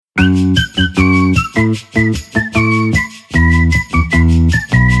Hello,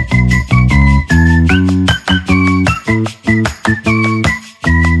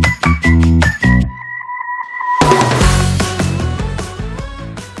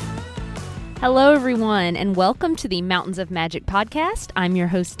 everyone, and welcome to the Mountains of Magic podcast. I'm your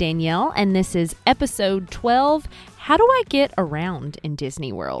host, Danielle, and this is episode 12, How Do I Get Around in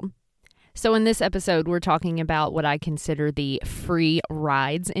Disney World? So in this episode, we're talking about what I consider the free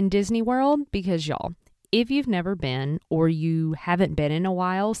rides in Disney World, because y'all, if you've never been or you haven't been in a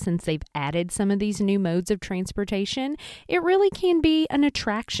while since they've added some of these new modes of transportation, it really can be an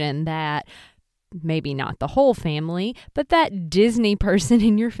attraction that maybe not the whole family, but that Disney person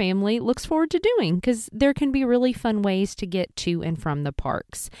in your family looks forward to doing, because there can be really fun ways to get to and from the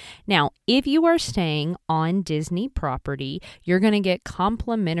parks. Now, if you are staying on Disney property, you're going to get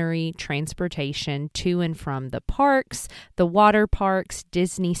complimentary transportation to and from the parks, the water parks,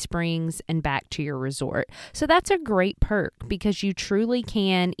 Disney Springs, and back to your resort. So that's a great perk, because you truly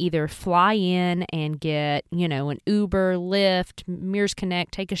can either fly in and get, an Uber, Lyft, Mears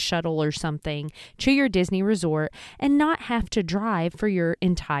Connect, take a shuttle or something to your Disney resort and not have to drive for your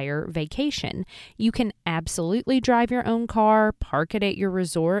entire vacation. You can absolutely drive your own car, park it at your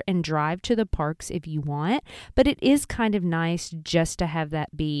resort, and drive to the parks if you want, but it is kind of nice just to have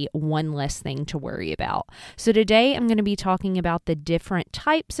that be one less thing to worry about. So today I'm going to be talking about the different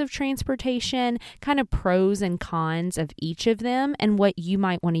types of transportation, kind of pros and cons of each of them, and what you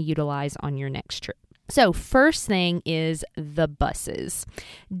might want to utilize on your next trip. So first thing is the buses.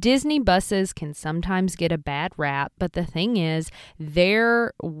 Disney buses can sometimes get a bad rap, but the thing is,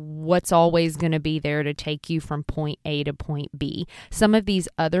 they're what's always going to be there to take you from point A to point B. Some of these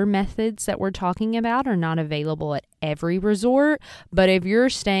other methods that we're talking about are not available at every resort, but if you're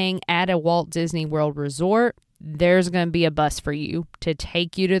staying at a Walt Disney World resort, there's going to be a bus for you to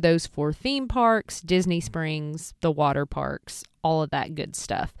take you to those 4 theme parks, Disney Springs, the water parks, all of that good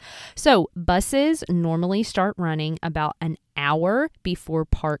stuff. So buses normally start running about an hour before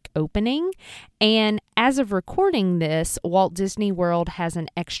park opening. And as of recording this, Walt Disney World has an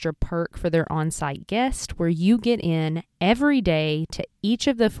extra perk for their on-site guests where you get in every day to each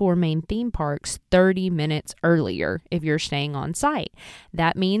of the 4 main theme parks 30 minutes earlier if you're staying on site.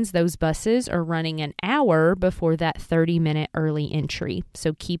 That means those buses are running an hour before that 30-minute early entry.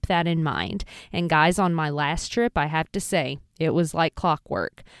 So keep that in mind. And guys, on my last trip, I have to say, it was like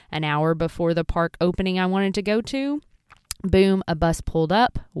clockwork. An hour before the park opening I wanted to go to, boom, a bus pulled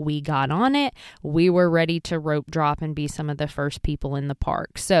up, we got on it, we were ready to rope drop and be some of the first people in the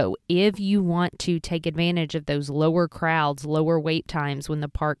park. So if you want to take advantage of those lower crowds, lower wait times when the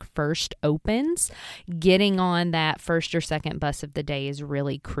park first opens, getting on that first or second bus of the day is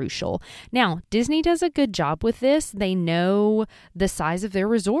really crucial. Now, Disney does a good job with this. They know the size of their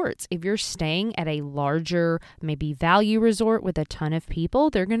resorts. If you're staying at a larger, maybe value resort with a ton of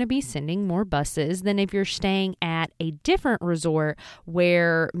people, they're going to be sending more buses than if you're staying at a different resort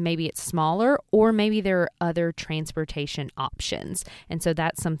where maybe it's smaller or maybe there are other transportation options. And so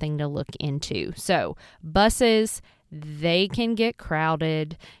that's something to look into. So buses, they can get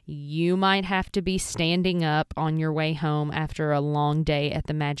crowded. You might have to be standing up on your way home after a long day at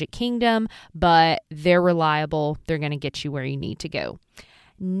the Magic Kingdom, but they're reliable. They're going to get you where you need to go.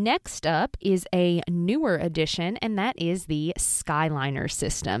 Next up is a newer addition, and that is the Skyliner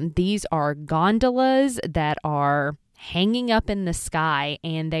system. These are gondolas that are hanging up in the sky,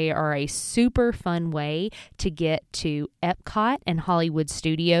 and they are a super fun way to get to Epcot and Hollywood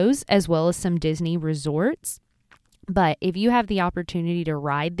Studios, as well as some Disney resorts. But if you have the opportunity to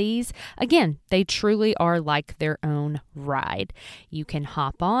ride these, again, they truly are like their own ride. You can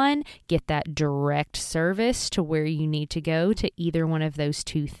hop on, get that direct service to where you need to go to either one of those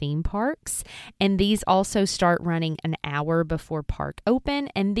 2 theme parks. And these also start running an hour before park open.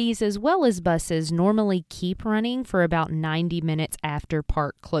 And these, as well as buses, normally keep running for about 90 minutes after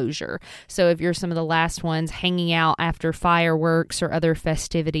park closure. So if you're some of the last ones hanging out after fireworks or other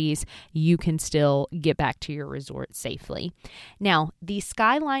festivities, you can still get back to your resort safely. Now, the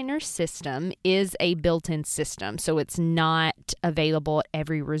Skyliner system is a built-in system, so it's not available at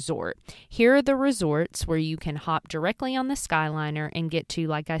every resort. Here are the resorts where you can hop directly on the Skyliner and get to,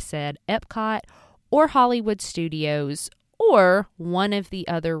 like I said, Epcot or Hollywood Studios or one of the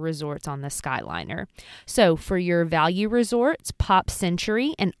other resorts on the Skyliner. So for your value resorts, Pop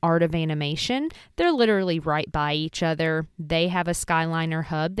Century and Art of Animation, they're literally right by each other. They have a Skyliner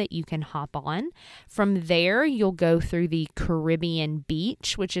hub that you can hop on. From there, you'll go through the Caribbean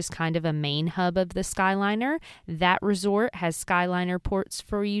Beach, which is kind of a main hub of the Skyliner. That resort has Skyliner ports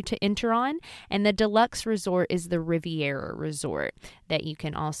for you to enter on. And the deluxe resort is the Riviera Resort that you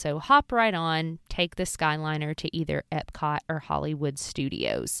can also hop right on take the Skyliner to either Epcot or Hollywood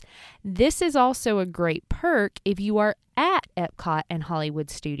Studios. This is also a great perk if you are at Epcot and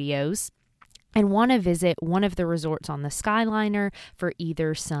Hollywood Studios and want to visit one of the resorts on the Skyliner for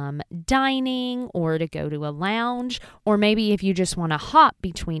either some dining or to go to a lounge, or maybe if you just want to hop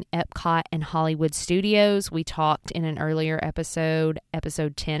between Epcot and Hollywood Studios. We talked in an earlier episode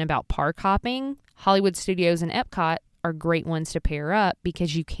 10, about park hopping. Hollywood Studios and Epcot are great ones to pair up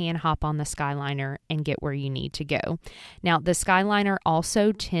because you can hop on the Skyliner and get where you need to go. Now, the Skyliner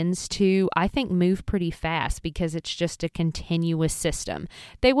also tends to, I think, move pretty fast because it's just a continuous system.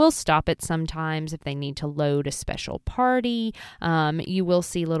 They will stop it sometimes if they need to load a special party. You will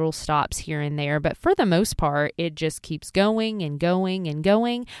see little stops here and there, but for the most part, it just keeps going and going and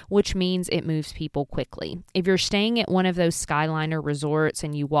going, which means it moves people quickly. If you're staying at one of those Skyliner resorts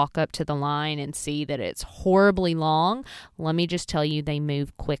and you walk up to the line and see that it's horribly long, let me just tell you, they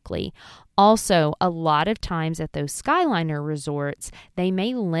move quickly. Also, a lot of times at those Skyliner resorts, they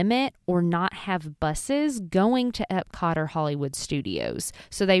may limit or not have buses going to Epcot or Hollywood Studios.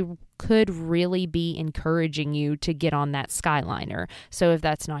 So they could really be encouraging you to get on that Skyliner. So if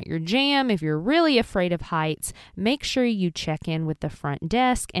that's not your jam, if you're really afraid of heights, make sure you check in with the front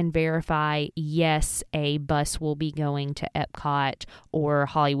desk and verify, yes, a bus will be going to Epcot or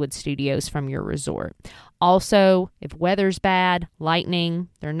Hollywood Studios from your resort. Also, if weather's bad, lightning,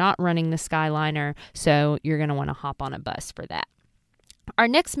 they're not running the Skyliner, so you're going to want to hop on a bus for that. Our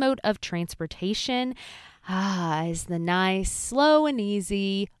next mode of transportation is the nice, slow and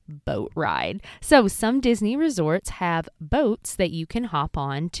easy boat ride. So some Disney resorts have boats that you can hop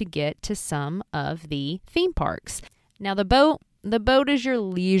on to get to some of the theme parks. Now, the boat is your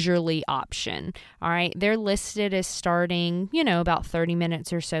leisurely option. All right. They're listed as starting, about 30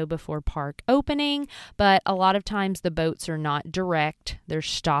 minutes or so before park opening. But a lot of times the boats are not direct. They're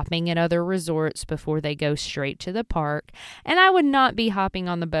stopping at other resorts before they go straight to the park. And I would not be hopping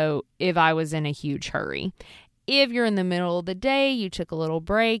on the boat if I was in a huge hurry. If you're in the middle of the day, you took a little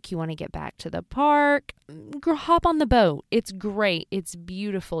break, you want to get back to the park, hop on the boat. It's great. It's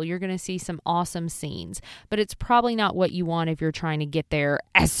beautiful. You're going to see some awesome scenes, but it's probably not what you want if you're trying to get there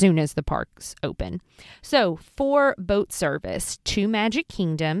as soon as the parks open. So for boat service to Magic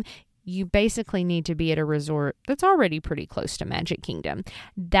Kingdom, you basically need to be at a resort that's already pretty close to Magic Kingdom.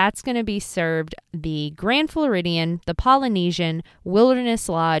 That's going to be served the Grand Floridian, the Polynesian, Wilderness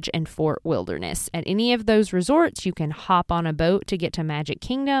Lodge, and Fort Wilderness. At any of those resorts, you can hop on a boat to get to Magic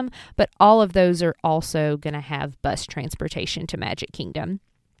Kingdom, but all of those are also going to have bus transportation to Magic Kingdom.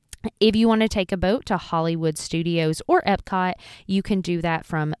 If you want to take a boat to Hollywood Studios or Epcot, you can do that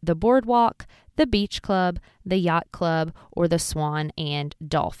from the Boardwalk, the Beach Club, the Yacht Club, or the Swan and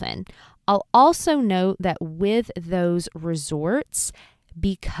Dolphin. I'll also note that with those resorts,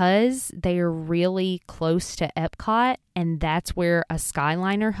 because they are really close to Epcot and that's where a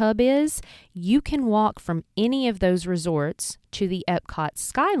Skyliner hub is, you can walk from any of those resorts to the Epcot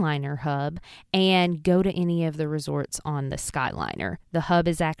Skyliner hub and go to any of the resorts on the Skyliner. The hub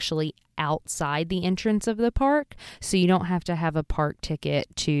is actually outside the entrance of the park, so you don't have to have a park ticket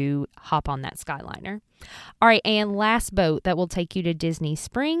to hop on that Skyliner. All right, and last boat that will take you to Disney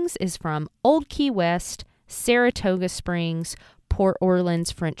Springs is from Old Key West, Saratoga Springs, Port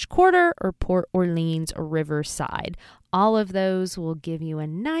Orleans French Quarter, or Port Orleans Riverside. All of those will give you a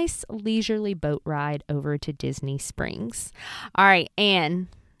nice leisurely boat ride over to Disney Springs. All right, and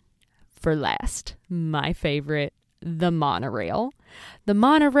for last, my favorite, the monorail. The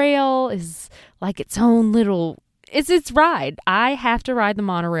monorail is like its own little, it's its ride. I have to ride the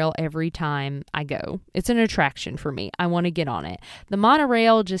monorail every time I go. It's an attraction for me. I want to get on it. The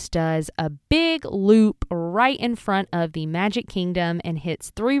monorail just does a big loop right in front of the Magic Kingdom and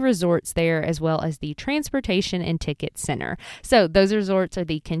hits 3 resorts there, as well as the Transportation and Ticket Center. So those resorts are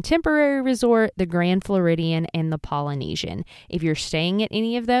the Contemporary Resort, the Grand Floridian, and the Polynesian. If you're staying at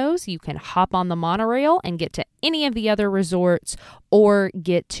any of those, you can hop on the monorail and get to any of the other resorts or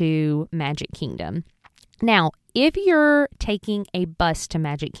get to Magic Kingdom. Now, if you're taking a bus to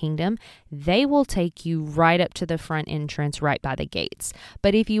Magic Kingdom, they will take you right up to the front entrance right by the gates.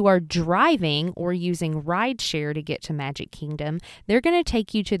 But if you are driving or using rideshare to get to Magic Kingdom, they're going to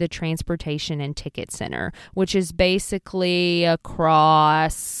take you to the Transportation and Ticket Center, which is basically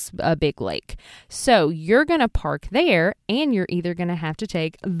across a big lake. So you're going to park there, and you're either going to have to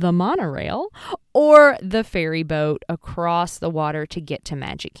take the monorail or the ferry boat across the water to get to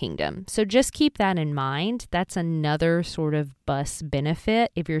Magic Kingdom. So just keep that in mind. That's another sort of bus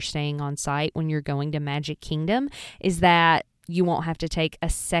benefit if you're staying on site when you're going to Magic Kingdom, is that you won't have to take a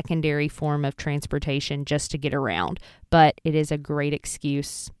secondary form of transportation just to get around. But it is a great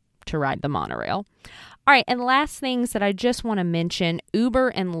excuse to ride the monorail. All right, and last things that I just want to mention, Uber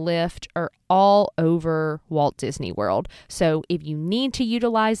and Lyft are all over Walt Disney World. So if you need to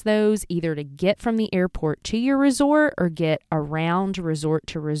utilize those either to get from the airport to your resort or get around resort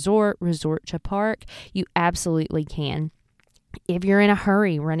to resort, resort to park, you absolutely can. If you're in a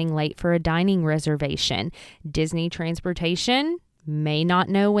hurry, running late for a dining reservation, Disney Transportation may not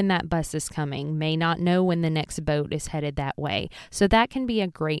know when that bus is coming, may not know when the next boat is headed that way. So that can be a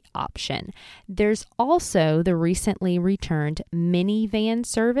great option. There's also the recently returned minivan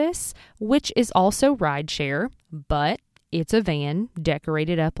service, which is also rideshare, but it's a van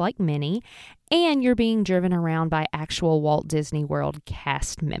decorated up like Minnie, and you're being driven around by actual Walt Disney World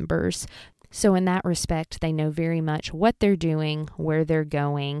cast members. So in that respect, they know very much what they're doing, where they're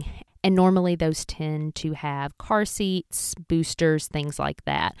going. And normally those tend to have car seats, boosters, things like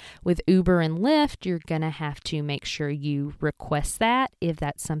that. With Uber and Lyft, you're going to have to make sure you request that if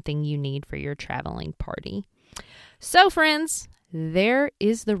that's something you need for your traveling party. So friends, there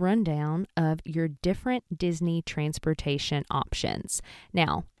is the rundown of your different Disney transportation options.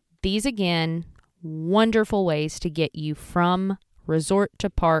 Now, these again, wonderful ways to get you from resort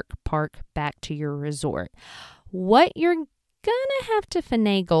to park, park back to your resort. What you're gonna have to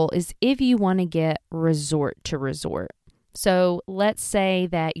finagle is if you want to get resort to resort. So let's say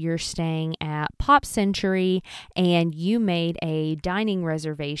that you're staying at Pop Century and you made a dining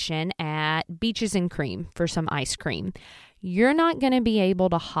reservation at Beaches and Cream for some ice cream. You're not going to be able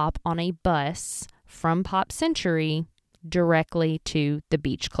to hop on a bus from Pop Century directly to the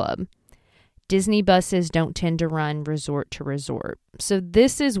beach club. Disney buses don't tend to run resort to resort. So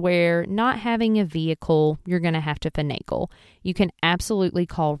this is where not having a vehicle, you're going to have to finagle. You can absolutely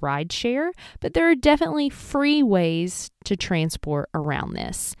call rideshare, but there are definitely free ways to transport around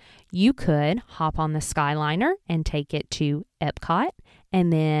this. You could hop on the Skyliner and take it to Epcot,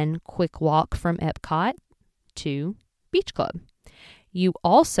 and then quick walk from Epcot to Beach Club. You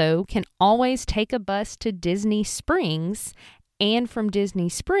also can always take a bus to Disney Springs, and from Disney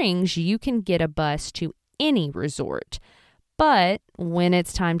Springs, you can get a bus to any resort. But when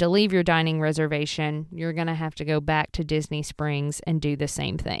it's time to leave your dining reservation, you're going to have to go back to Disney Springs and do the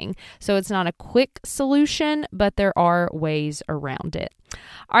same thing. So it's not a quick solution, but there are ways around it.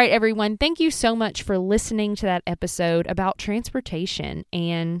 All right, everyone, thank you so much for listening to that episode about transportation.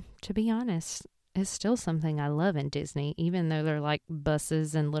 And to be honest, it's still something I love in Disney, even though they're like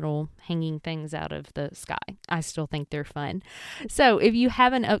buses and little hanging things out of the sky. I still think they're fun. So if you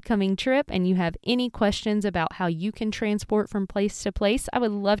have an upcoming trip and you have any questions about how you can transport from place to place, I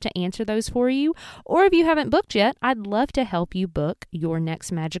would love to answer those for you. Or if you haven't booked yet, I'd love to help you book your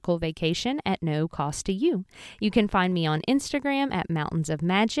next magical vacation at no cost to you. You can find me on Instagram at Mountains of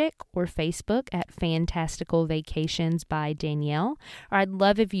Magic or Facebook at Fantastical Vacations by Danielle. Or I'd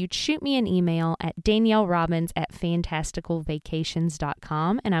love if you'd shoot me an email at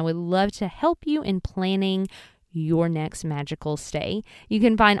daniellerobbins@fantasticalvacations.com, and I would love to help you in planning your next magical stay. You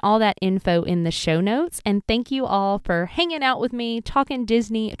can find all that info in the show notes, and thank you all for hanging out with me, talking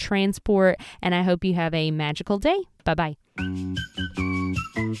Disney transport, and I hope you have a magical day. Bye-bye.